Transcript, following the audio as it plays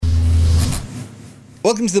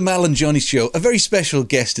Welcome to the Mal and Johnny Show. A very special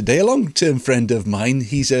guest today, a long-term friend of mine.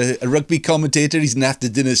 He's a rugby commentator, he's an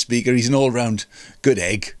after-dinner speaker, he's an all-round good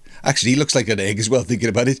egg. Actually, he looks like an egg as well, thinking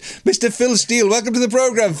about it. Mr. Phil Steele, welcome to the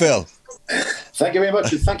programme, Phil. Thank you very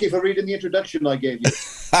much, and thank you for reading the introduction I gave you.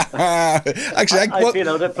 Actually, I feel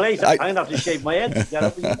out of place. I'm going to have to shave my head.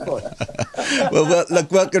 Well,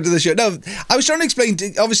 look, welcome to the show. Now, I was trying to explain,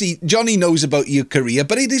 obviously, Johnny knows about your career,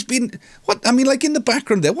 but it has been, like in the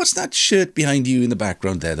background there, what's that shirt behind you in the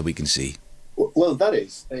background there that we can see? Well, that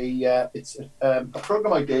is it's a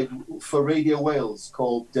programme I did for Radio Wales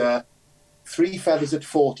called Three Feathers at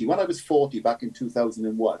 40. When I was 40 back in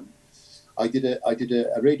 2001, I did a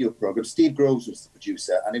radio programme. Steve Groves was the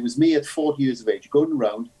producer, and it was me at 40 years of age going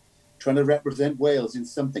around trying to represent Wales in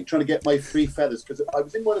something, trying to get my three feathers, because I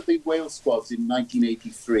was in one of the Wales squads in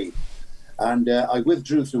 1983, and I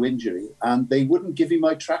withdrew through injury, and they wouldn't give me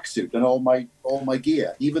my tracksuit and all my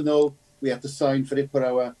gear, even though we had to sign for it, put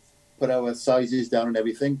our sizes down and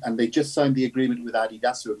everything, and they just signed the agreement with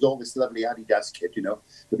Adidas, so it was all this lovely Adidas kit,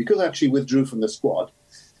 But because I actually withdrew from the squad,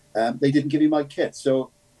 they didn't give me my kit. So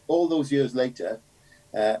all those years later,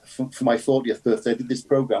 for my 40th birthday, I did this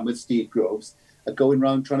programme with Steve Groves, going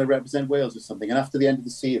around trying to represent Wales or something. And after the end of the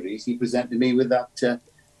series, he presented me with that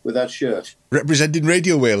shirt. Representing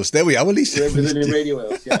Radio Wales. There we are. Well, at least representing Radio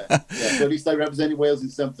Wales. Yeah. So at least I represented Wales in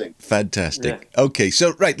something. Fantastic. Yeah. Okay,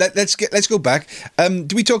 so right, let's go back.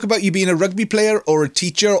 Do we talk about you being a rugby player or a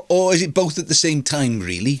teacher, or is it both at the same time?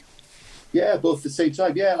 Really? Yeah, both at the same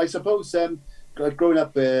time. Yeah, I suppose. Growing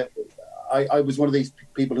up, I was one of these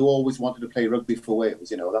people who always wanted to play rugby for Wales.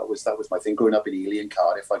 That was my thing. Growing up in Ely and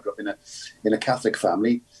Cardiff, I grew up in a Catholic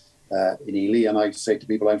family in Ely, and I say to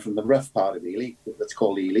people, I'm from the rough part of Ely. That's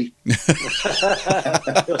called Ely.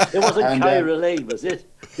 It wasn't Caerleigh, was it?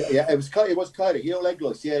 Yeah, it was Caerleigh. Heo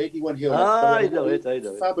Eglwys, 81 Heo. I know it.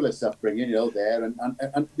 Fabulous upbringing, there, and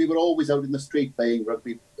we were always out in the street playing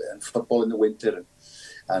rugby and football in the winter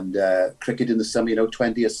and cricket in the summer.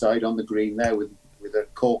 20 a side on the green there with a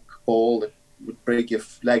cork ball that would break your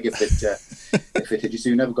leg if it hit you. So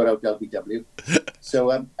you never got out LBW.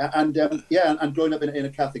 So and growing up in a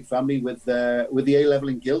Catholic family with the A level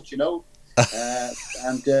in Guilt, and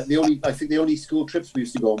the only school trips we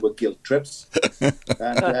used to go on were Guilt trips, but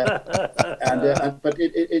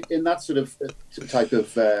in that sort of type of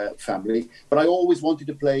family. But I always wanted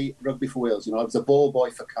to play rugby for Wales. I was a ball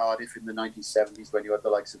boy for Cardiff in the 1970s when you had the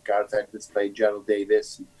likes of Gareth Edwards playing, Gerald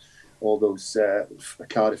Davis, and all those.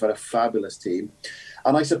 Cardiff had a fabulous team,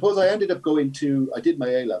 and I suppose I ended up I did my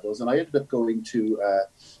A-levels, and I ended up going to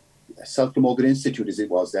South Glamorgan Institute, as it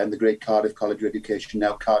was then, the great Cardiff College of Education,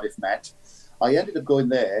 now Cardiff Met. I ended up going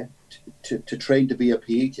there to train to be a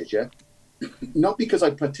PE teacher, not because I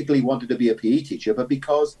particularly wanted to be a PE teacher, but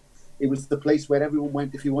because it was the place where everyone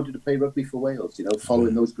went if you wanted to play rugby for Wales,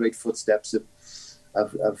 following those great footsteps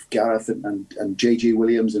of Gareth and JJ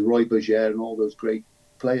Williams and Roy Berger and all those great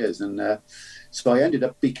players, and so I ended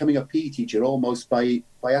up becoming a PE teacher almost by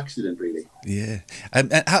accident, really. Yeah,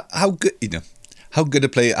 and how good, how good a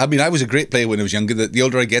player. I mean, I was a great player when I was younger. The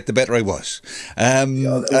older I get, the better I was. And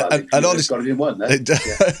honestly, got it in one. And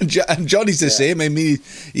Johnny's the same. I mean,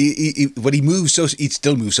 when he moves, he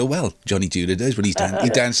still moves so well. Johnny Tudor does when he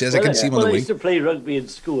dances. I can see him on the wing. I used to play rugby in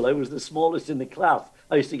school. I was the smallest in the class.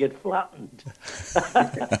 I used to get flattened.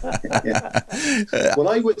 Well,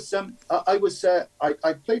 I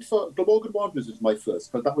played for Glamorgan Wanderers as my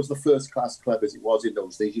first, but that was the first class club as it was in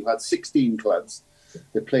those days. You had 16 clubs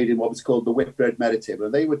that played in what was called the Whitbread Merit Table,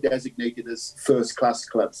 and they were designated as first class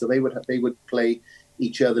clubs. So they would play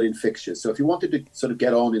each other in fixtures. So if you wanted to sort of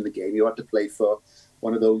get on in the game, you had to play for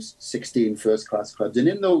one of those 16 first class clubs. And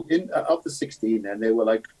of the 16, then there were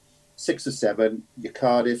like 6 or 7, your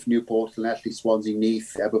Cardiff, Newport, Llanelli, Swansea,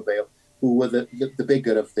 Neath, Ebervale, who were the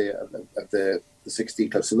bigger of the 16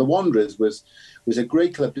 clubs. So the Wanderers was a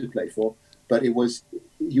great club to play for, but you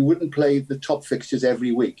wouldn't play the top fixtures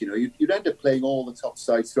every week. You'd end up playing all the top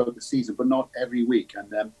sides throughout the season, but not every week.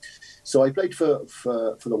 And so I played for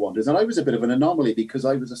the Wanderers, and I was a bit of an anomaly because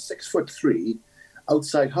I was a 6'3"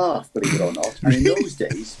 outside half, believe it or not. And in those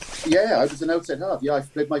days, I was an outside half. Yeah, I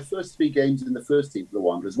played my first 3 games in the first team for the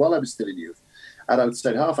Wanderers while I was still in youth at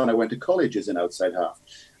outside half, and I went to college as an outside half.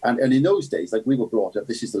 And in those days, like we were brought up,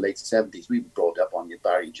 this is the late 70s, we were brought up on your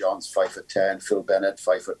Barry Johns, 5'10", Phil Bennett,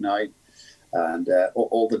 5'9", and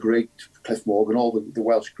all the great Cliff Morgan, all the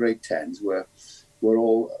Welsh great 10s were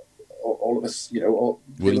all of us, we were all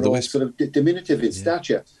sort of diminutive in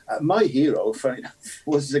stature. My hero, funny enough,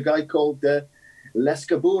 was a guy called Les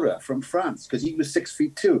Cabura from France, because he was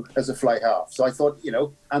 6'2" as a fly half. So I thought,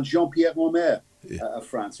 and Jean-Pierre Romer of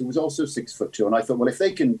France, who was also 6'2", and I thought, well, if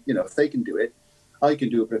they can do it, I can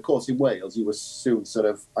do it. But of course, in Wales, you were soon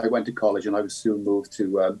I went to college and I was soon moved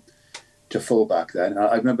to fullback then.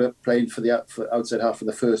 I remember playing for outside half for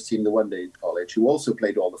the first team the one day in college, who also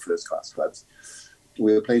played all the first class clubs.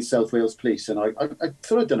 We were playing South Wales Police, and I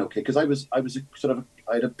thought I'd done okay because I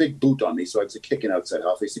had a big boot on me, so I was a kicking outside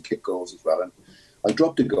half. I used to kick goals as well, and I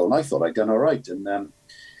dropped a goal, and I thought I'd done all right. And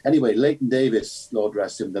anyway, Leighton Davis, Lord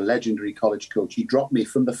rest him, the legendary college coach, he dropped me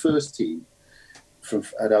from the first team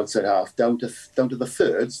at outside half down to the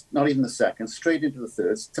thirds, not even the second, straight into the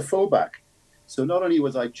thirds to fullback. So not only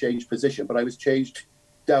was I changed position, but I was changed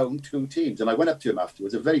down 2 teams. And I went up to him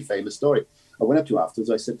afterwards, a very famous story. I went up to him afterwards,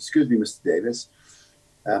 I said, "Excuse me, Mr. Davis,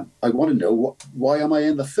 I want to know why am I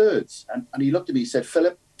in the thirds?" And he looked at me, he said,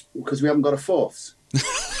 "Philip, because we haven't got a fourths."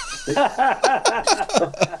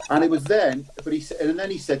 And it was then, and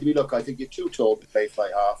then he said to me, "Look, I think you're too tall to play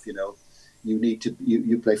fly half, you need to,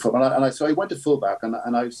 you play fullback." So I went to fullback,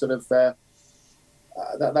 and I sort of,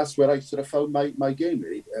 that's where I sort of found my game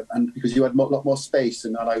really. And because you had a lot more space,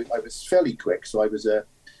 and I was fairly quick, so I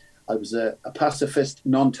was a pacifist,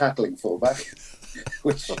 non-tackling fullback,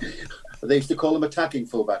 which they used to call them attacking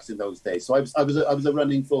fullbacks in those days. So I was a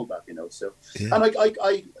running fullback, So, yeah. And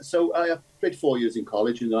I played 4 years in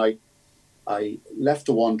college, and I left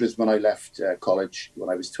the Wanderers when I left college when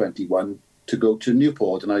I was 21 to go to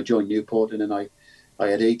Newport, and I joined Newport, and then I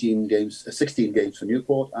had 16 games for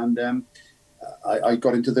Newport, and I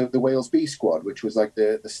got into the Wales B squad, which was like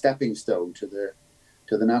the stepping stone to the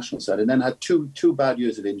national side, and then had two bad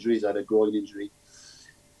years of injuries. I had a groin injury,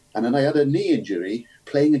 and then I had a knee injury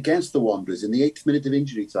playing against the Wanderers in the 8th minute of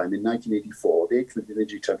injury time in 1984. The 8th minute of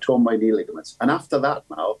injury time, torn my knee ligaments. And after that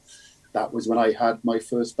now, that was when I had my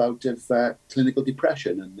first bout of clinical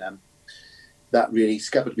depression. And that really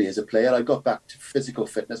scuppered me as a player. I got back to physical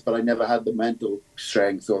fitness, but I never had the mental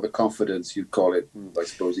strength or the confidence, you'd call it, I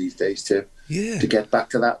suppose, these days, to get back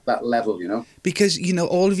to that level, Because,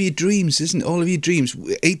 all of your dreams,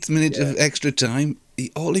 8th minute of extra time,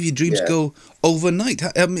 all of your dreams go overnight.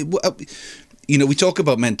 I mean, we talk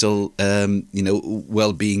about mental,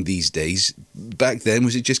 well-being these days. Back then,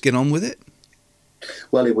 was it just get on with it?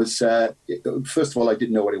 Well, it was, first of all, I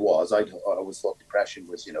didn't know what it was. I always thought depression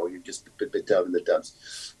was, you're just a bit down in the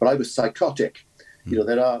dumps. But I was psychotic.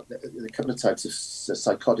 There are a couple of types of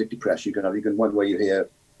psychotic depression you can have. You can one where you hear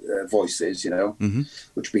voices,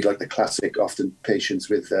 which would be like the classic, often patients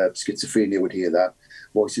with schizophrenia would hear that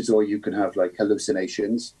voices, or you can have like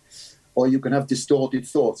hallucinations, or you can have distorted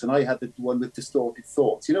thoughts. And I had the one with distorted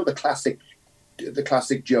thoughts. The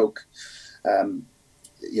classic joke.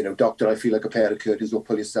 Doctor, I feel like a pair of curtains. Will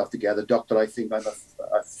pull yourself together. Doctor, I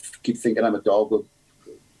keep thinking I'm a dog. Will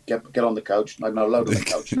get on the couch. I'm not allowed on the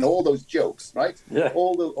couch. All those jokes, right? Yeah.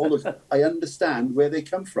 All those. I understand where they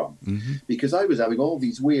come from, because I was having all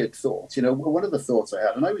these weird thoughts. One of the thoughts I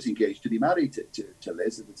had, and I was engaged to be married to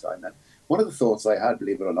Liz at the time. Then one of the thoughts I had,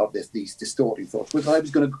 believe it or not, these distorting thoughts, was I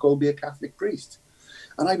was going to go be a Catholic priest.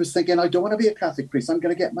 And I was thinking, I don't want to be a Catholic priest. I'm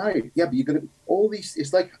going to get married. Yeah, but you're going to all these.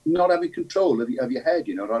 It's like not having control of your head.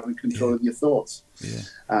 Not having control of your thoughts. Yeah.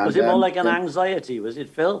 And, was it more like an anxiety? Was it,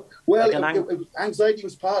 Phil? Well, anxiety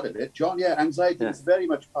was part of it, John. Yeah, anxiety was very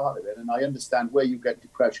much part of it. And I understand where you get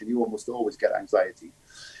depression, you almost always get anxiety.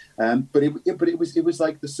 But it was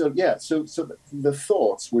like the So the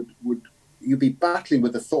thoughts would you'd be battling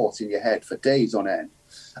with the thoughts in your head for days on end,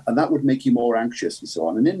 and that would make you more anxious and so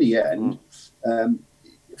on. And in the end.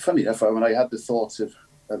 Funny enough, when I had the thoughts of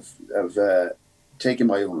taking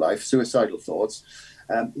my own life, suicidal thoughts,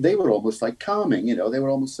 they were almost like calming. They were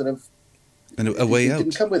almost sort of a way out. They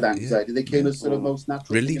didn't come with anxiety; they came as sort of most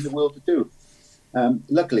natural thing in the world to do.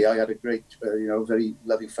 Luckily, I had a great, very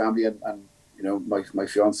loving family, and my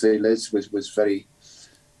fiancée Liz was very,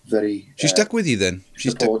 very. She stuck with you then.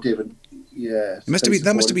 She's supportive and. Yeah,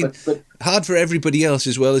 that must have been hard for everybody else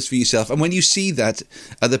as well as for yourself. And when you see that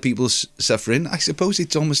other people's suffering, I suppose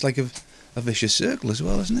it's almost like a vicious circle as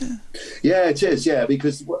well, isn't it? Yeah, it is. Yeah,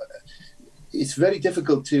 because it's very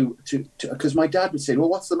difficult to because my dad would say, "Well,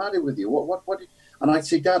 what's the matter with you? What?" And I'd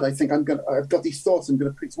say, "Dad, I think I've got these thoughts. I'm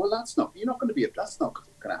going to preach." Well, that's not going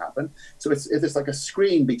to happen. So it's like a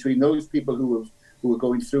screen between those people who are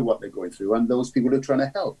going through what they're going through and those people who are trying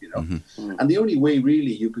to help, And the only way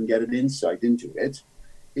really you can get an insight into it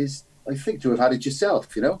is, I think, to have had it yourself,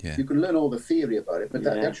 Yeah. You can learn all the theory about it, but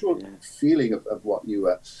the actual feeling of what you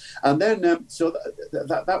are. And then, so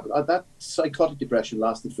that psychotic depression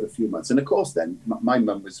lasted for a few months. And of course then, my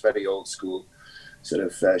mum was very old school, sort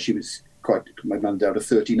of, she was my mum died at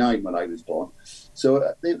 39 when I was born.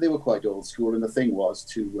 So they were quite old school. And the thing was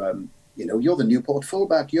to... you're the Newport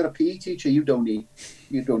fullback. You're a PE teacher. You don't need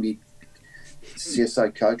see a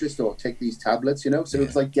psychiatrist or take these tablets, you know. So it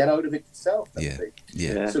was like, get out of it yourself.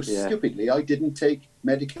 So stupidly, I didn't take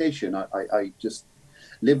medication. I just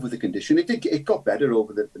lived with the condition. It got better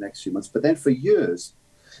over the next few months, but then for years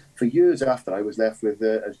after, I was left with,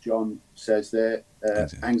 as John says there,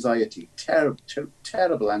 anxiety,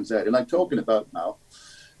 terrible anxiety. And I'm talking about now,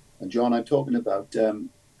 and John, I'm talking about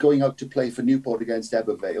going out to play for Newport against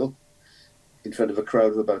Ebervale in front of a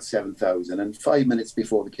crowd of about 7,000, and 5 minutes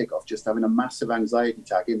before the kickoff, just having a massive anxiety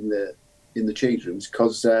attack in the change rooms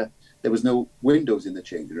because there was no windows in the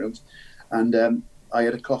changing rooms, and I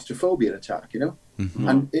had a claustrophobia attack, you know. Mm-hmm.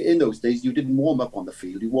 And in those days, you didn't warm up on the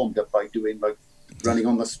field. You warmed up by doing like running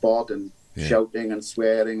on the spot and shouting and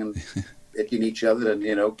swearing and hitting each other and,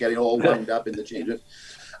 you know, getting all wound up in the change room.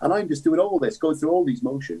 And I'm just doing all this, going through all these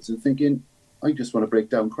motions and thinking, I just want to break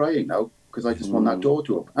down crying now because I just want that door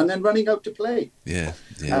to open. And then running out to play.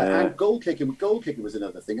 And goal kicking was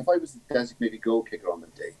another thing. If I was the designated goal kicker on the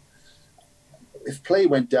day, if play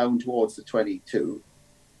went down towards the 22,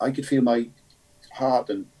 I could feel my heart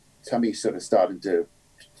and tummy sort of starting to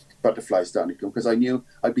butterflies starting to come, because I knew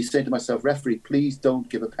I'd be saying to myself, referee, please don't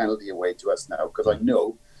give a penalty away to us now, because I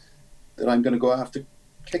know that I'm going to go have to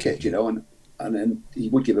kick it, you know. And then he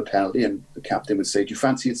would give a penalty, and the captain would say, do you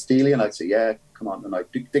fancy it, Steely? And I'd say, yeah, come on. And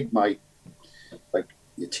I'd dig my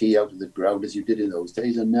your tee out of the ground as you did in those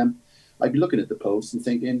days, and I'd be looking at the post and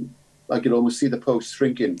thinking, I could almost see the post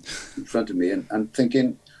shrinking in front of me, and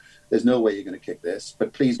thinking, there's no way you're going to kick this,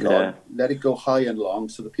 but please God, let it go high and long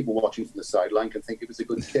so the people watching from the sideline can think it was a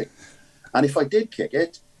good kick. And if I did kick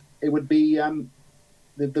it, it would be,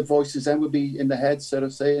 the voices then would be in the head sort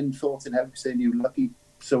of saying, thoughts in heaven saying, you lucky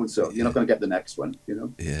so-and-so, you're not going to get the next one, you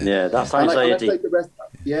know? Yeah, that's anxiety. I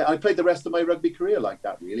played the rest of my rugby career like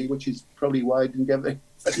that, really, which is probably why I didn't get very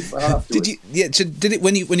far afterwards. So did it,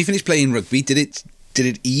 when you finished playing rugby, did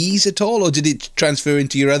it ease at all, or did it transfer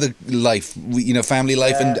into your other life, you know, family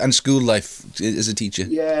life and school life as a teacher?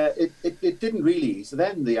 Yeah, it didn't really ease. So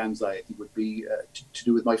then the anxiety would be to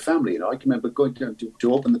do with my family. You know, I can remember going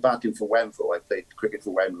to open the batting for Wenvo. I played cricket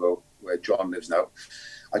for Wenvo, where John lives now.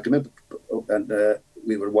 I can remember, and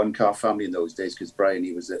we were a one-car family in those days because Brian,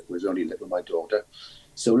 he was only living with my daughter.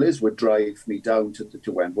 So Liz would drive me down to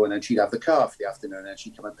Wenvo, and then she'd have the car for the afternoon, and then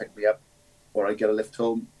she'd come and pick me up, or I'd get a lift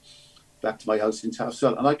home back to my house in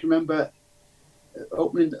Tafswell. And I can remember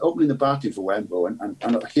opening the batting for Wenvo,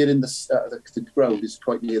 and hearing the ground is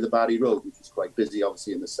quite near the Barry Road, which is quite busy,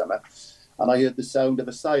 obviously, in the summer. And I heard the sound of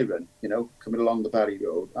a siren, you know, coming along the Barry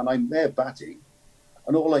Road, and I'm there batting,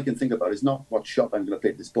 and all I can think about is not what shot I'm going to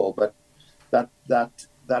play this ball, but that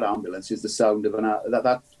ambulance is the sound of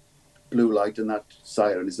that blue light, and that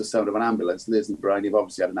siren is the sound of an ambulance. Liz and Brian have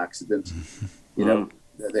obviously had an accident, you know,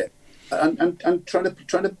 and trying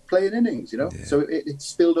to play in innings, you know. So it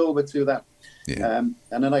spilled over to that, and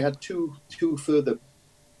then I had two further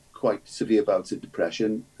quite severe bouts of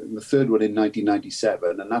depression, and the third one in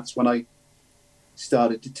 1997, and that's when I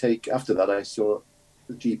started to take. After that, I saw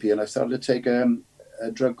the GP, and I started to take a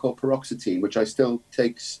drug called paroxetine, which I still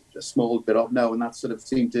take a small bit of now, and that sort of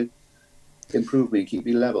seemed to improve me and keep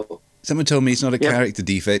me level. Someone told me it's not a character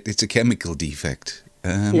defect; it's a chemical defect.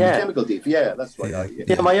 Chemical defect. Yeah, that's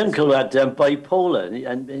right. My uncle had bipolar,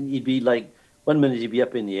 and he'd be like, one minute he'd be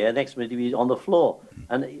up in the air, next minute he'd be on the floor,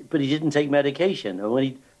 but he didn't take medication.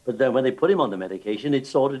 And but then when they put him on the medication, it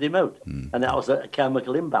sorted him out, and that was a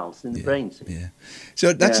chemical imbalance in the brain.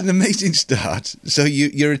 So that's an amazing start. So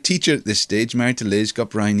you're a teacher at this stage, married to Liz, got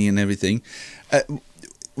Bryony and everything.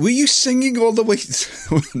 Were you singing all the way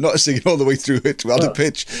not singing all the way through it on the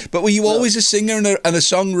pitch, but were you always a singer and a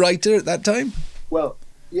songwriter at that time? Well,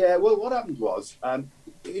 what happened was,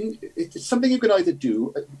 it's something you could either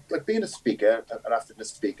do, like being a speaker, an afternoon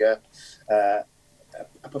speaker, a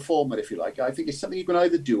performer, if you like. I think it's something you can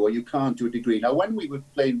either do or you can't to a degree. Now, when we were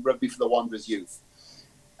playing rugby for the Wanderers Youth,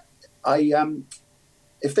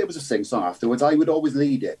 if there was a sing-song afterwards, I would always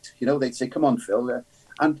lead it. You know, they'd say, come on, Phil.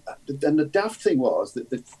 And the daft thing was that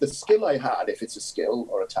the skill I had, if it's a skill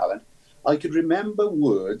or a talent, I could remember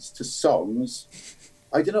words to songs.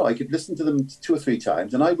 I don't know, I could listen to them 2 or 3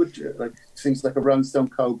 times, and I would, like things like A Brownstone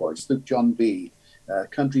Cowboy, Snoop John B,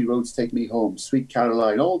 Country Roads Take Me Home, Sweet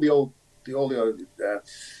Caroline, all the old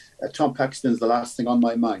Tom Paxton's The Last Thing on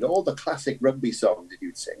My Mind, all the classic rugby songs that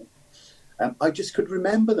you'd sing. I just could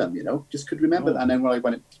remember them, you know, just could remember them. And then when I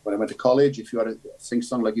went to college, if you had a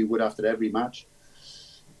sing-song like you would after every match,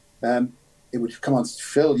 it would come on,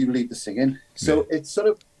 Phil, you lead the singing. So it sort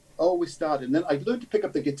of always started. And then I learned to pick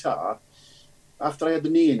up the guitar after I had the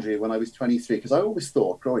knee injury when I was 23, because I always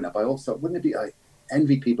thought, growing up, wouldn't it be, I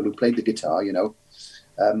envy people who played the guitar, you know.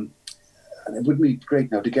 and it would be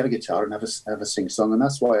great now to get a guitar and have a sing song, and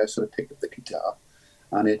that's why I sort of picked up the guitar,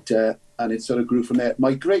 and it sort of grew from there.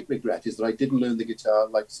 My great regret is that I didn't learn the guitar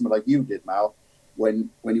like someone like you did, Mal, when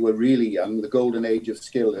you were really young, the golden age of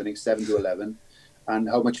skill learning, 7 to 11, and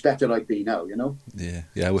how much better I'd be now, you know. Yeah.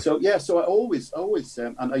 So I always,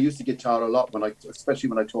 and I used the guitar a lot especially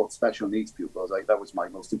when I taught special needs pupils. That was my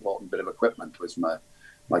most important bit of equipment, was my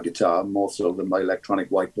guitar, more so than my electronic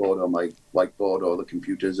whiteboard or my whiteboard or the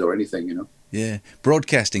computers or anything, you know. Yeah.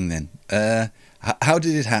 Broadcasting then. How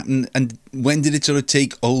did it happen, and when did it sort of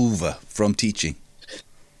take over from teaching?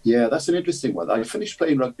 Yeah, that's an interesting one. I finished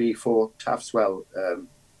playing rugby for Taftswell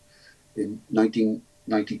in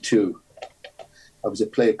 1992. I was a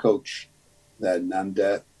player coach then, and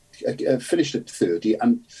I finished at 30.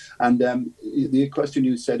 And the question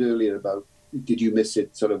you said earlier about, did you miss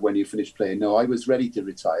it sort of when you finished playing? No, I was ready to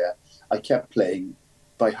retire. I kept playing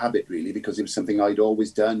by habit, really, because it was something I'd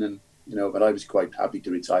always done, and you know. But I was quite happy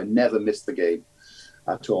to retire. Never missed the game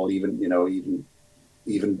at all. Even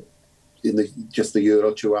in just the year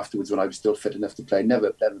or two afterwards, when I was still fit enough to play,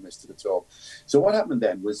 never missed it at all. So what happened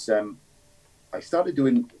then was I started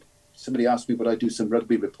doing. Somebody asked me would I do some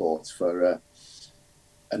rugby reports for a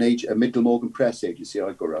Middle Morgan press agency.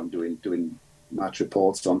 I go around doing match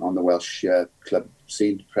reports on the Welsh club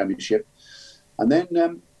scene, Premiership, and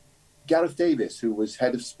then Gareth Davis, who was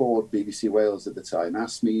head of sport BBC Wales at the time,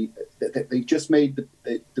 asked me. They just made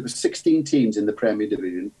there were 16 teams in the Premier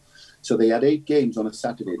Division, so they had 8 games on a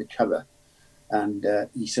Saturday to cover, and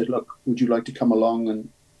he said, "Look, would you like to come along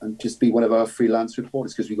and just be one of our freelance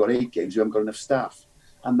reporters, because we've got 8 games, we haven't got enough staff."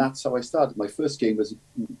 And that's how I started. My first game was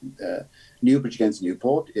Newbridge against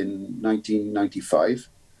Newport in 1995,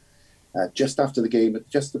 just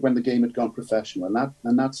when the game had gone professional,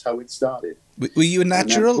 and that's how it started. Were you a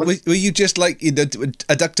natural? Were you just like a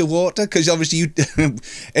duck to water? Because obviously,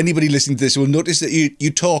 anybody listening to this will notice that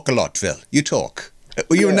you talk a lot, Phil. You talk.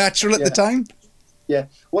 Were you a natural at the time? Yeah.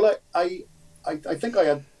 Well, I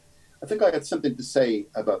think I had something to say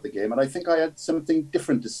about the game, and I think I had something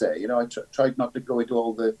different to say. You know, I tried not to go into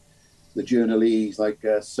all the journalese like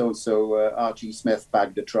so-and-so Archie Smith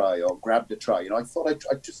bagged a try or grabbed a try. You know, I thought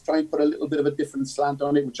I'd just try and put a little bit of a different slant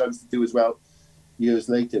on it, which I was to do as well years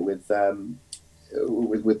later with the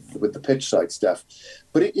pitch side stuff.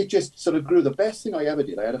 But it just sort of grew. The best thing I ever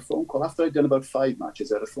did, I had a phone call after I'd done about 5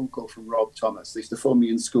 matches. I had a phone call from Rob Thomas. They used to phone me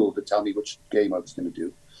in school to tell me which game I was going to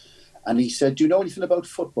do. And he said, "Do you know anything about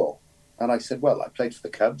football?" And I said, "Well, I played for the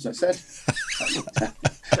Cubs," I said.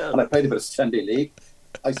 And I played a bit of Sunday League.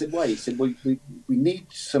 I said, "Why?" He said, "We need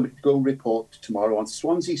somebody to go report tomorrow on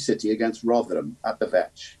Swansea City against Rotherham at the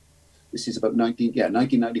Vetch." This is about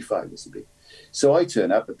 1995 this will be. So I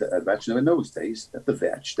turn up at the Vetch. Now in those days, at the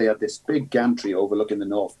Vetch, they had this big gantry overlooking the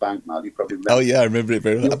North Bank, Mal. You probably remember. Oh yeah, I remember it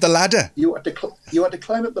very well. Up the ladder. You had to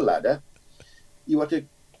climb up the ladder. You had to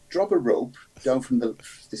drop a rope down from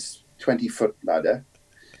this 20-foot ladder.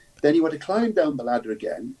 Then you had to climb down the ladder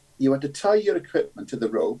again. You had to tie your equipment to the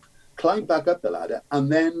rope, climb back up the ladder,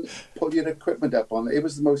 and then pull your equipment up on it. It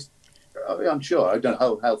was the most, I'm sure, I don't know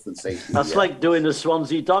how health and safety. That's like doing the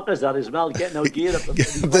Swansea Dockers, that is, Mel, getting our gear up. The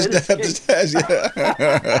stairs,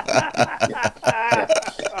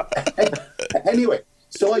 Anyway,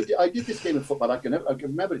 so I did this game of football. I can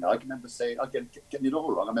remember it now. I can remember saying, I'm getting it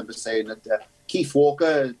all wrong. I remember saying that Keith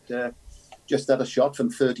Walker just had a shot from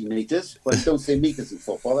 30 metres. Well, don't say metres in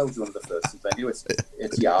football. That was one of the first things I knew.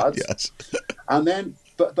 It's yards. Yes. And then,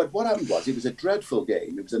 but what happened was, it was a dreadful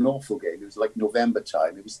game. It was an awful game. It was like November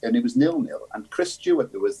time. It was 0-0. And Chris Stewart,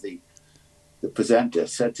 who was the presenter,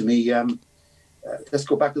 said to me, "Let's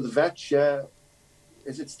go back to the Vetch.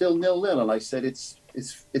 Is it still 0-0?" And I said, "It's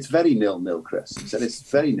very 0-0, Chris." He said, "It's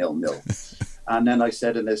very 0-0." And then I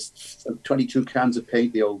said, "And there's 22 cans of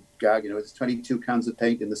paint," the old gag, you know, there's 22 cans of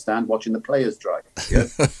paint in the stand watching the players dry. Yeah?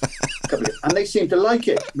 And they seemed to like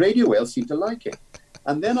it. Radio Wales seemed to like it.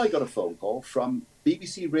 And then I got a phone call from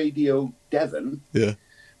BBC Radio Devon. Yeah.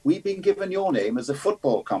 "We've been given your name as a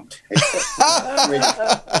football commentator.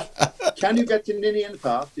 Can you get to Ninian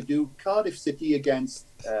Park to do Cardiff City against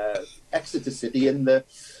Exeter City in the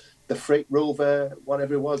Freight Rover,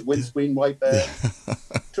 whatever it was, windscreen wiper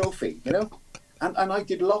trophy, you know?" And I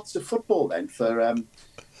did lots of football then for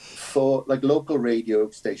like local radio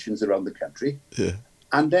stations around the country. Yeah.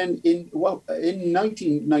 And then in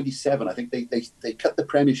 1997, I think they cut the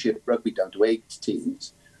Premiership rugby down to 8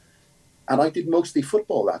 teams. And I did mostly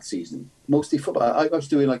football that season. Mostly football. I was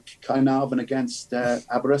doing like Caernarfon against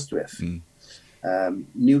Aberystwyth,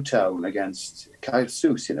 Newtown against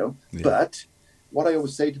Caersus, you know. Yeah. But what I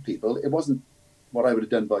always say to people, it wasn't what I would have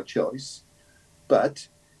done by choice, but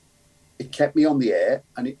it kept me on the air,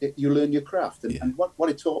 and you learn your craft. And what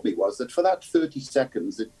it taught me was that for that 30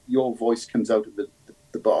 seconds that your voice comes out of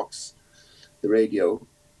the box, the radio,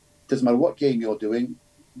 doesn't matter what game you're doing,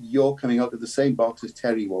 you're coming out of the same box as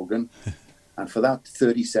Terry Wogan. And for that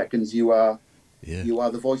 30 seconds, you are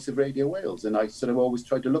the voice of Radio Wales. And I sort of always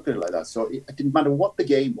tried to look at it like that. So it didn't matter what the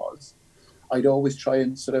game was. I'd always try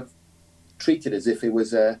and sort of treat it as if it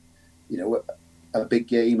was a big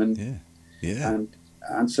game,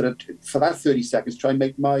 and sort of for that 30 seconds try and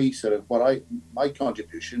make my sort of my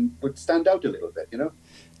contribution would stand out a little bit, you know.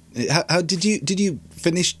 How did you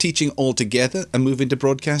finish teaching altogether and move into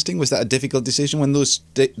broadcasting? Was that a difficult decision when those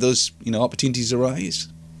opportunities arise?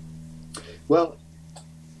 Well,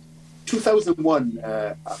 2001,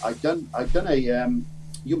 I've done a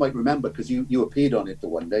you might remember because you appeared on it the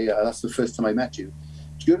one day. That's the first time I met you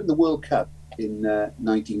during the World Cup in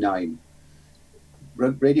 '99.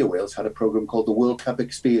 Radio Wales had a program called the World Cup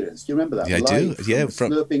Experience. Do you remember that? Yeah, I do. Yeah,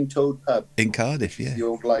 from Slurping Toad Pub in Cardiff. Yeah, the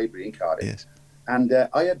old library in Cardiff. Yes. And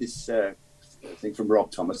I had this thing from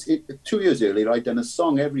Rob Thomas. 2 years earlier, I'd done a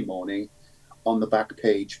song every morning on the Back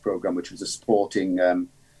Page program, which was a sporting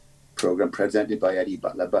program presented by Eddie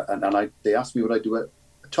Butler. They asked me would I do a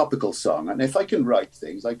topical song, and if I can write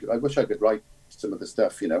things, I wish I could write some of the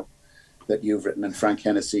stuff, you know, that you've written and Frank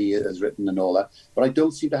Hennessy has written and all that. But I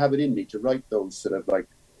don't seem to have it in me to write those sort of like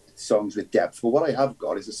songs with depth. But what I have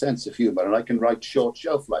got is a sense of humour, and I can write short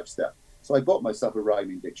shelf life stuff. So I bought myself a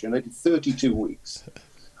rhyming dictionary, and I did 32 weeks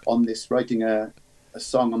on this, writing a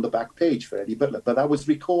song on the Back Page for Eddie Butler. But that was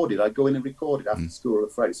recorded. I'd go in and record it after school on a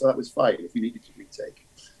Friday. So that was fine if you needed to retake.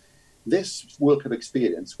 This World Cup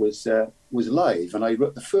Experience was live, and I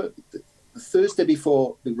wrote the Thursday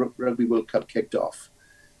before the Rugby World Cup kicked off.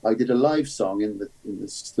 I did a live song in the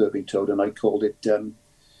Slurping Toad, and I called it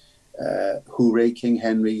 "Hooray King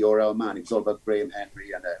Henry, You're Our Man." It was all about Graham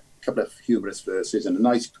Henry and a couple of humorous verses and a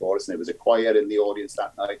nice chorus, and there was a choir in the audience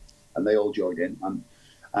that night, and they all joined in.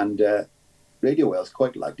 And Radio Wales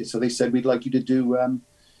quite liked it, so they said we'd like you to do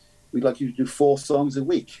 4 songs a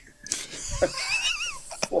week.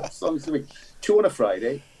 4 songs a week, 2 on a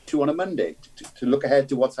Friday, 2 on a Monday, to look ahead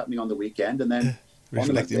to what's happening on the weekend, and then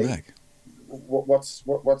reflecting back. What's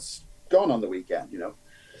gone on the weekend, you know.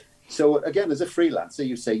 So again, as a freelancer,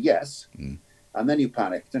 you say yes, and then you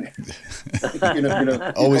panic, don't you? you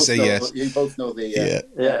know, always say yes. You both know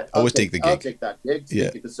the always take the gig. I'll take that gig.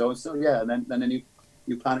 Take it to so and so, and then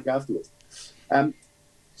you panic afterwards.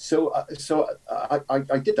 So I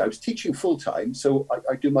did that. I was teaching full time, so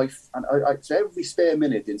I do so every spare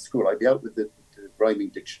minute in school I'd be out with the rhyming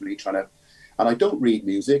dictionary and I don't read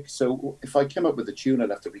music. So if I came up with a tune, I'd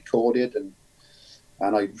have to record it, and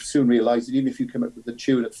I soon realised that even if you come up with a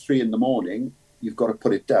tune at 3 a.m, you've got to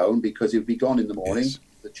put it down because it would be gone in the morning. Yes.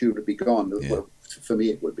 The tune would be gone. Yeah. Well, for me,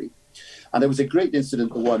 it would be. And there was a great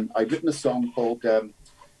incident. I'd written a song called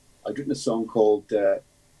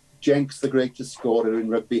Jenks, the greatest scorer in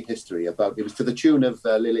rugby history. It was to the tune of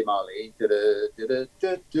Lily Marley.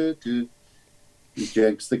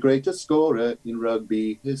 Jenks, the greatest scorer in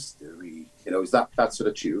rugby history. You know, it's that sort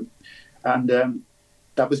of tune. And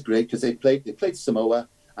that was great because they played Samoa,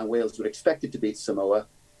 and Wales were expected to beat Samoa,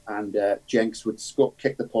 and Jenks would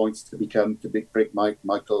kick the points to break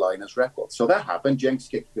Michael Lynagh's record. So that happened. Jenks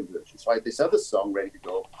kicked the conversion. So I had this other song ready to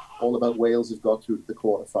go, all about Wales have got through to the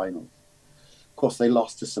quarterfinals. Of course, they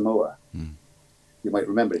lost to Samoa. You might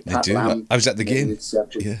remember it. I do. I was at the game.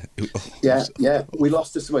 Yeah. We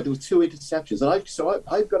lost to Samoa. There were 2 interceptions, and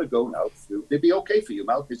I've got to go now. It'd be okay for you,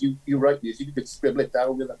 Mal, because you write music. You could scribble it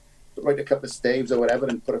down write a couple of staves or whatever,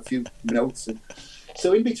 and put a few notes. And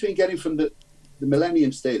so in between getting from the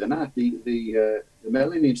Millennium Stadium, the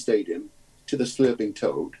Millennium Stadium to the Slurping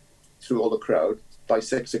Toad, through all the crowd by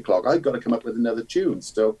 6 o'clock, I've got to come up with another tune.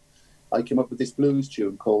 So I came up with this blues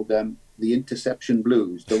tune called The Interception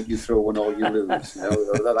Blues. Don't you throw one or you lose, you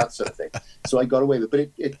know, that sort of thing. So I got away with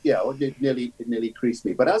it, but it nearly creased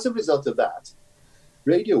me. But as a result of that,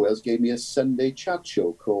 Radio Wales gave me a Sunday chat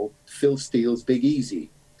show called Phil Steele's Big Easy.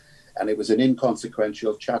 And it was an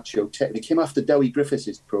inconsequential chat show. It came after Dowie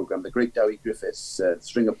Griffiths' program, the great Dowie Griffiths,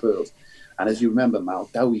 String of Pearls. And as you remember, Mal,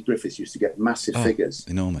 Dowie Griffiths used to get massive figures.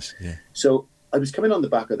 Enormous, yeah. So I was coming on the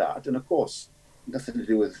back of that, and of course, nothing to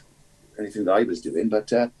do with anything that I was doing, but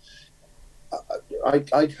I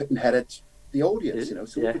inherit the audience, you know.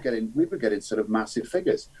 So we were getting sort of massive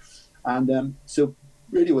figures, and so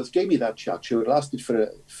Radio Wales gave me that chat show. It lasted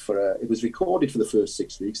it was recorded for the first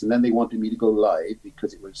 6 weeks, and then they wanted me to go live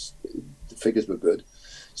because the figures were good.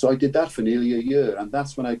 So I did that for nearly a year, and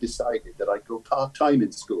that's when I decided that I'd go part-time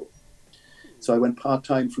in school. So I went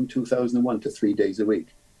part-time from 2001 to 3 days a week.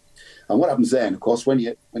 And what happens then, of course, when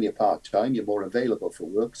you're part-time, you're more available for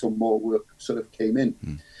work, so more work sort of came in.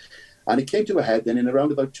 And it came to a head then in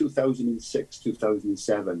around about 2006,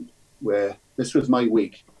 2007, where this was my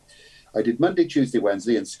week. I did Monday, Tuesday,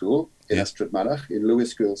 Wednesday in school in Ystrad Mynach, in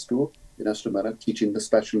Lewis Girls' School in Ystrad Mynach, teaching the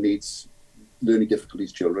special needs, learning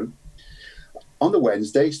difficulties children. On the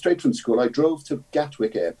Wednesday, straight from school, I drove to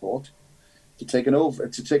Gatwick Airport to take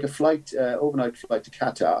a flight, overnight flight to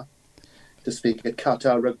Qatar, to speak at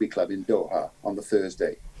Qatar Rugby Club in Doha on the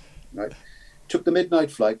Thursday. Right, took the midnight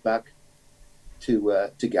flight back to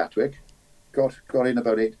Gatwick, got in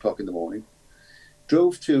about 8 o'clock in the morning.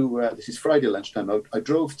 Drove to, this is Friday lunchtime out, I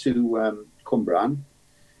drove to Cwmbran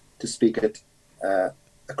to speak at a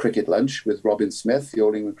cricket lunch with Robin Smith, the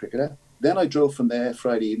All England cricketer. Then I drove from there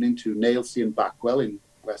Friday evening to Nailsea and Backwell in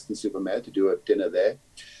Weston-super-Mare to do a dinner there.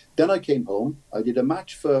 Then I came home, I did a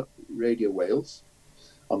match for Radio Wales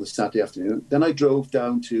on the Saturday afternoon. Then I drove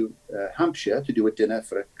down to Hampshire to do a dinner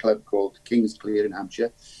for a club called Kingsclear in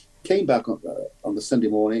Hampshire. Came back on the Sunday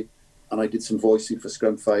morning and I did some voicing for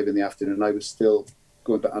Scrum 5 in the afternoon. I was still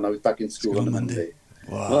going back, and I was back in school on the Monday.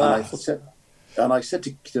 Wow. And I said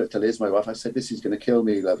to Liz, my wife, I said, this is going to kill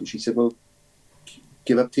me, love. And she said, well,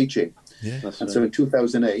 give up teaching. Yeah. So in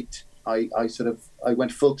 2008, I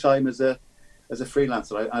went full-time as a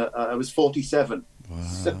freelancer. I was 47. Wow.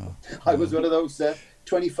 So I was one of those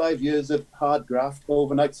 25 years of hard graft,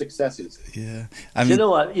 overnight successes. Yeah. You know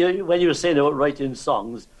what? When you were saying about writing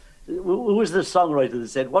songs, who was the songwriter that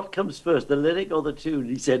said, what comes first, the lyric or the tune?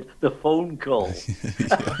 He said, the phone call.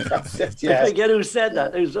 That's it, I forget who said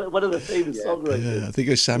that. It was one of the famous songwriters. Yeah, I think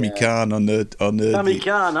it was Sammy Khan on the Sammy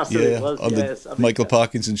Khan, that's what it was. On the Michael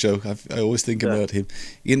Parkinson show. I always think about him.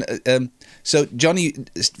 So Johnny,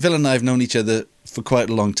 Phil and I have known each other for quite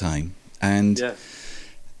a long time, and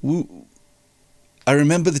I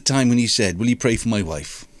remember the time when you said, will you pray for my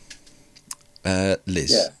wife,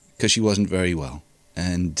 Liz, because she wasn't very well.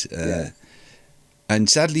 And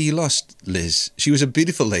sadly you lost Liz. She was a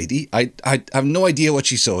beautiful lady. I have no idea what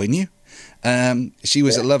she saw in you. She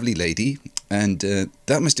was a lovely lady, and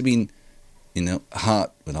that must have been,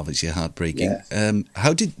 obviously heartbreaking. Yes.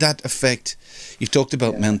 How did that affect? You've talked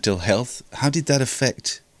about mental health. How did that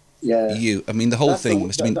affect you? I mean, the whole thing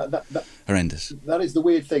must have been horrendous. That is the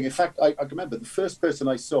weird thing. In fact, I remember the first person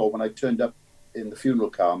I saw when I turned up in the funeral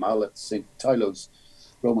car, Mal, at St. Tylo's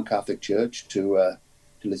Roman Catholic Church to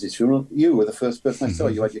Liz's funeral. You were the first person I saw.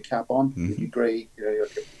 You had your cap on, your grey your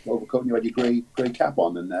overcoat, and you had your grey cap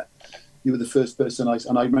on, and you were the first person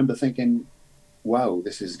and I remember thinking, wow,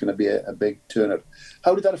 this is going to be a big turnout.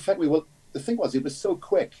 How did that affect me? Well, the thing was, it was so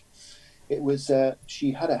quick. It was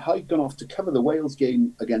I'd gone off to cover the Wales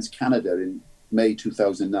game against Canada in May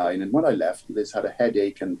 2009, and when I left, Liz had a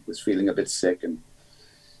headache and was feeling a bit sick, and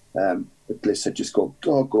but Liz said, just go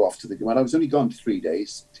off to the game. And I was only gone 3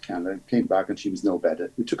 days to Canada, came back and she was no better.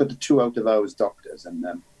 We took her to 2 out-of-hours doctors, and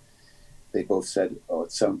they both said, oh,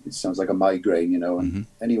 it sounds like a migraine, And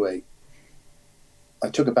anyway, I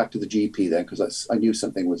took her back to the GP then because I knew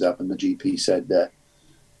something was up, and the GP said,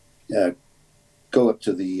 go up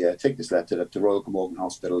to take this letter up to Royal Glamorgan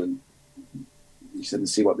Hospital, and he said, and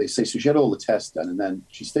see what they say. So she had all the tests done, and then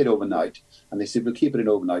she stayed overnight, and they said, we'll keep it in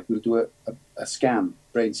overnight. We'll do a scan,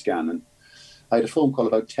 brain scan. And I had a phone call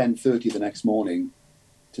about 10:30 the next morning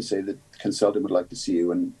to say that the consultant would like to see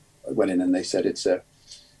you. And I went in, and they said it's a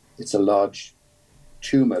large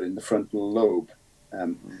tumour in the frontal lobe.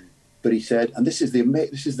 But he said, and this is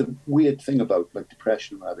the weird thing about like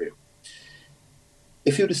depression and what have you.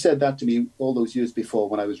 If you'd have said that to me all those years before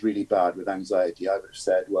when I was really bad with anxiety, I would have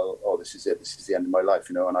said, well, this is it. This is the end of my life,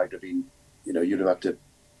 And I'd have been, you'd have had to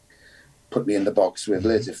put me in the box with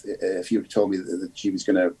Liz if you'd told me that she was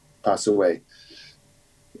going to pass away.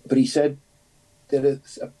 But he said that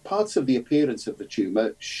parts of the appearance of the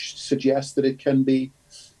tumour suggest that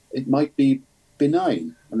it might be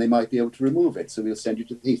benign, and they might be able to remove it. So we'll send you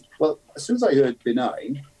to the East. Well, as soon as I heard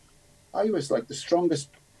benign, I was like the strongest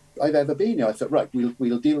I've ever been. I thought, right,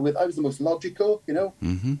 we'll deal with. I was the most logical,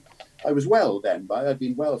 Mm-hmm. I was well then, but I'd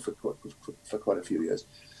been well for quite a few years.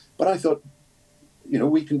 But I thought,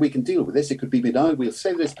 we can deal with this. It could be benign. We'll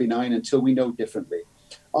say that it's benign until we know differently.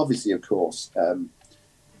 Obviously, of course,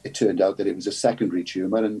 it turned out that it was a secondary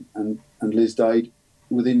tumour, and Liz died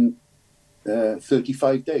within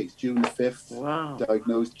 35 days. June the 5th, wow.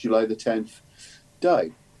 Diagnosed. July the 10th,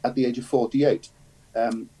 died at the age of 48.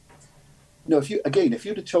 If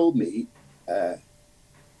you'd have told me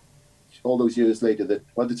all those years later that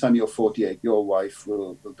by the time you're 48, your wife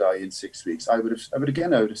will die in 6 weeks, I would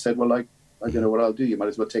have said, well, I don't know what I'll do. You might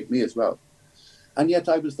as well take me as well. And yet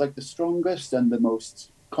I was like the strongest and the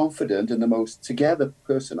most confident and the most together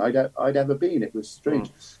person I'd ever been. It was strange.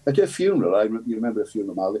 At her funeral, you remember a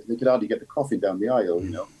funeral, Mal, they could hardly get the coffin down the aisle, you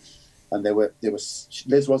know. And there was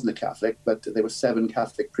Liz wasn't a Catholic, but there were 7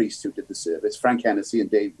 Catholic priests who did the service. Frank Hennessy and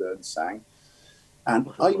Dave Burns sang. And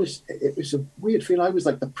it was a weird feeling. I was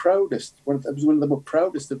like the proudest. It was one of the more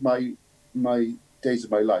proudest of my days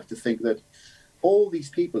of my life to think that all these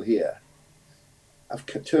people here have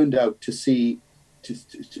turned out to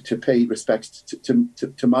pay respects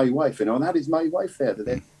to my wife, you know, and that is my wife there.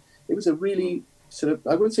 It was a really sort of,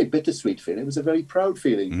 I wouldn't say bittersweet feeling. It was a very proud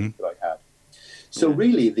feeling that I had. So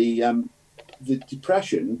really, the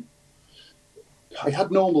depression, I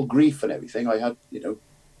had normal grief and everything. I had, you know,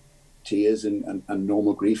 tears and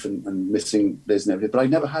normal grief and missing Liz and everything, but I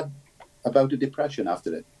never had about a depression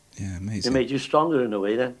after it. Yeah, amazing. It made you stronger in a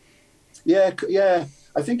way then? Yeah,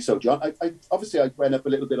 I think so, John. I obviously I went up a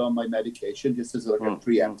little bit on my medication just as like a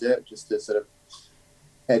preemptor, just to sort of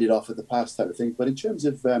head it off at the past type of thing. But in terms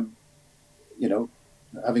of, you know,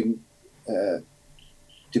 having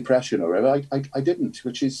depression or whatever, I didn't,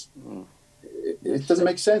 which is, it doesn't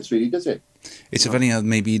make sense really, does it? It's funny how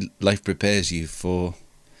maybe life prepares you for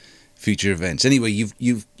future events. Anyway,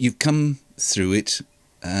 you've come through it,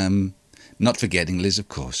 not forgetting Liz, of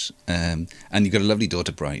course, and you've got a lovely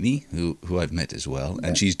daughter, Bryony, who I've met as well,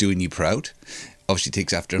 and she's doing you proud. Obviously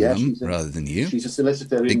takes after her mum rather than you. She's a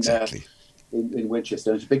solicitor in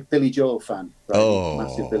Winchester. She's a big Billy Joel fan.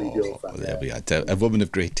 Massive Billy Joel fan. There we are. A woman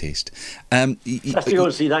of great taste. Have to go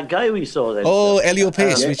and see that guy we saw then. Oh, Elio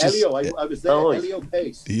Pace. I was there. Elio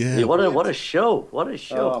Pace. Yeah. What a show. What a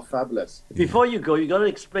show. Oh, fabulous. Before you go, you got to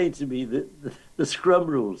explain to me the scrum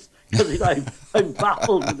rules, because I'm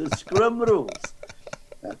baffled with the scrum rules.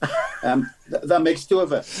 That makes 2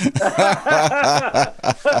 of us.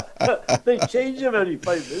 They change them every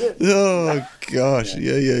 5 minutes. Oh gosh,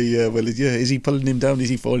 yeah. Well, is he pulling him down? Is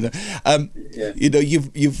he falling down? You know,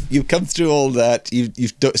 you've come through all that. You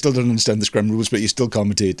still don't understand the scrum rules, but you still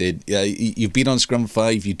commentated. Yeah, you've been on Scrum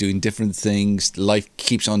 5. You're doing different things. Life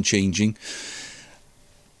keeps on changing.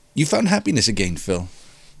 You found happiness again, Phil.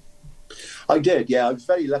 I did. Yeah, I was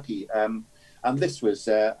very lucky. And this was,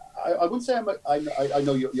 I wouldn't say I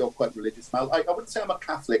know you're quite religious, Mal. I wouldn't say I'm a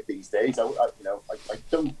Catholic these days. I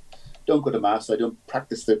don't go to mass. I don't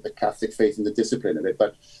practice the Catholic faith and the discipline of it.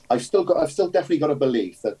 But I've still definitely got a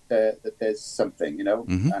belief that there's something, you know.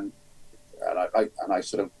 And I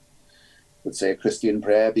sort of would say a Christian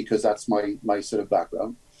prayer because that's my sort of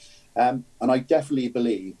background. And I definitely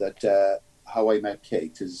believe that how I met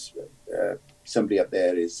Kate is somebody up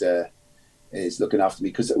there is looking after me,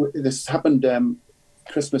 because this happened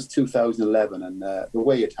Christmas 2011, and the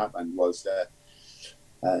way it happened was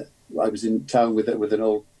I was in town with an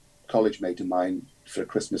old college mate of mine for a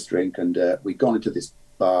Christmas drink, and we'd gone into this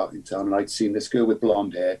bar in town, and I'd seen this girl with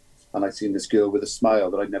blonde hair, and I'd seen this girl with a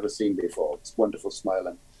smile that I'd never seen before, this wonderful smile.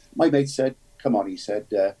 And my mate said, "Come on," he said,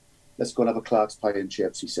 "let's go and have a Clark's pie and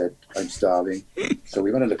chips." He said, "I'm starving." So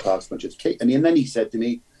we went into Clark's pie and chips. Kate, and then he said to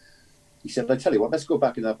me, he said, "I tell you what, let's go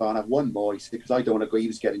back in that bar and have one more." He said, "Because I don't want to go." He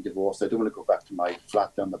was getting divorced. "I don't want to go back to my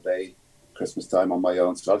flat down the bay, Christmas time on my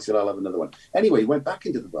own." So I said, "I'll have another one." Anyway, went back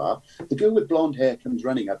into the bar. The girl with blonde hair comes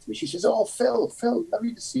running up to me. She says, "Oh, Phil,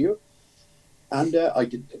 lovely to see you." And I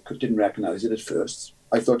didn't recognise it at first.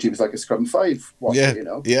 I thought she was like a Scrum 5 watcher, you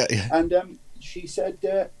know. Yeah. And she said,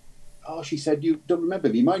 "You don't remember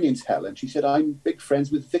me? My name's Helen." She said, "I'm big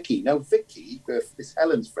friends with Vicky." Now, Vicky, this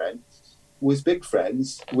Helen's friend, was big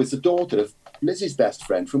friends with the daughter of Liz's best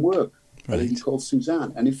friend from work, a lady called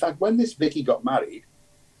Suzanne. And in fact, when this Vicky got married,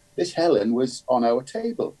 this Helen was on our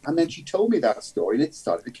table. And then she told me that story, and it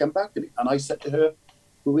started to come back to me. And I said to her,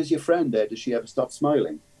 "Who is your friend there? Does she ever stop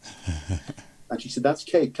smiling?" And she said, "That's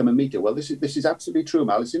Kate. Come and meet her." Well, this is absolutely true,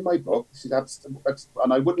 Mal. It's in my book.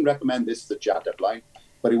 And I wouldn't recommend this as a chat-up line,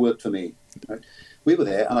 but it worked for me. Right? We were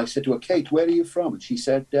there, and I said to her, "Kate, where are you from?" And she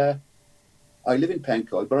said, "I live in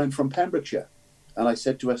Pencoed, but I'm from Pembrokeshire." And I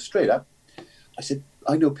said to her straight up, I said,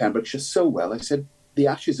 "I know Pembrokeshire so well." I said, "The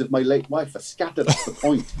ashes of my late wife are scattered off the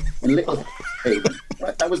point in Little Haven."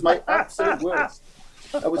 Right? That was my absolute words.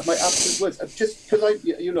 Just because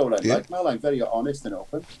you know what I'm like, Mal, I'm very honest and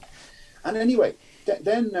open. And anyway,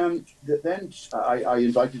 then I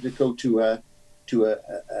invited her to go to a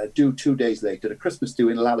do 2 days later, a Christmas do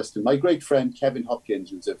in Lalliston. My great friend Kevin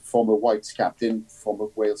Hopkins, who's a former Whites captain, former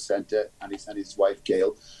Wales centre, and his wife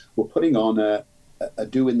Gail, were putting on a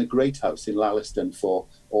do in the Great House in Lalliston for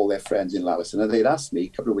all their friends in Lalliston. And they'd asked me a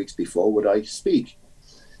couple of weeks before, would I speak?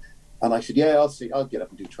 And I said, "Yeah, I'll get up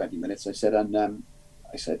and do 20 minutes." I said, "I'll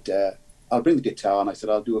bring the guitar," and I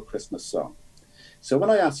said, "I'll do a Christmas song." So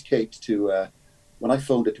when I asked Kate when I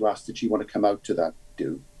phoned her to ask did she want to come out to that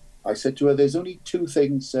do. I said to her, there's only two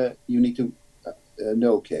things you need to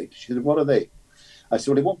know, Kate. She said, what are they? I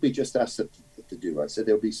said, well, it won't be just us to do. I said,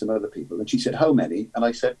 there'll be some other people. And she said, how many? And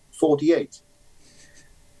I said, 48.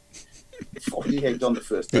 48 on the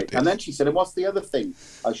first date. And then she said, and what's the other thing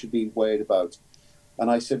I should be worried about?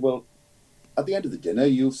 And I said, well, at the end of the dinner,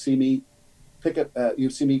 you'll see me get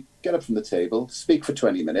up from the table, speak for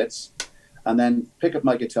 20 minutes, and then pick up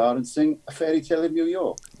my guitar and sing A Fairy Tale of New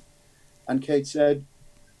York. And Kate said,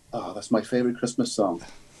 oh, that's my favourite Christmas song.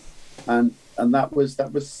 And that was,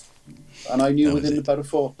 and I knew within about a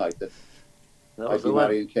fortnight that I'd be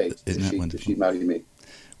marrying Kate if she'd marry me.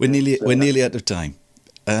 We're nearly out of time.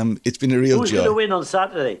 It's been a real joy. Who's going to win on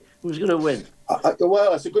Saturday? Who's going to win?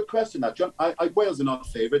 Well, that's a good question. That John, Wales are not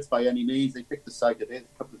favourites by any means. They picked the side today.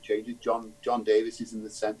 A couple of changes. John Davis is in the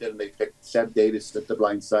centre, and they picked Seb Davis at the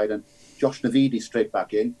blind side, and Josh Navidi straight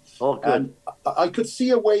back in. Oh, good. And I could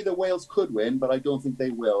see a way that Wales could win, but I don't think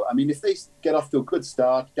they will. I mean, if they get off to a good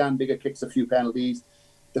start, Dan Biggar kicks a few penalties,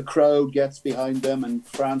 the crowd gets behind them, and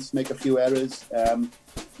France make a few errors,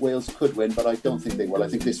 Wales could win, but I don't think they will. I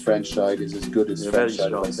think this French side is as good as French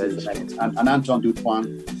side. And Antoine Dupont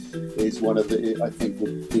is one of the, I think,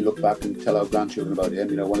 we look back and tell our grandchildren about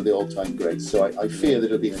him, one of the all-time greats. So I fear that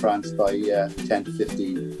it'll be France by 10 to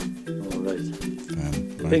 15. All right.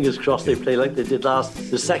 Fingers crossed they play like they did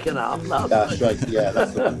the second half. That's right, yeah.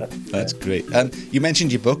 That's great. You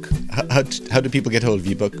mentioned your book. How do people get hold of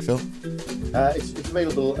your book, Phil? It's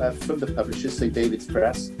available from the publishers, St. David's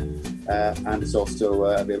Press, and it's also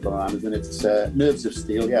available on Amazon. It's Nerves of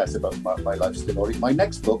Steel. Yeah, it's about my life story. My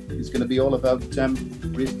next book is going to be all about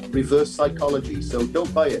reverse psychology, so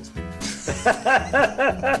don't buy it.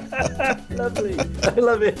 Lovely. I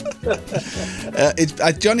love it.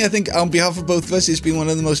 Johnny, I think on behalf of both of us, it's been one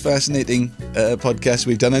of the most fascinating podcasts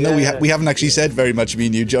we've done. I know we haven't actually said very much, me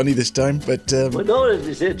and you, Johnny, this time, but well, no,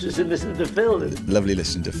 it's interesting listening to Phil. Lovely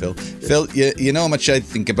listening to Phil. Phil, you know how much I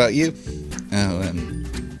think about you.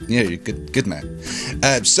 Yeah, you're good man.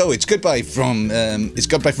 So it's goodbye from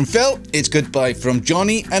Phil, it's goodbye from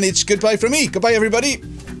Johnny, and it's goodbye from me. Goodbye, everybody.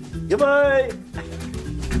 Goodbye.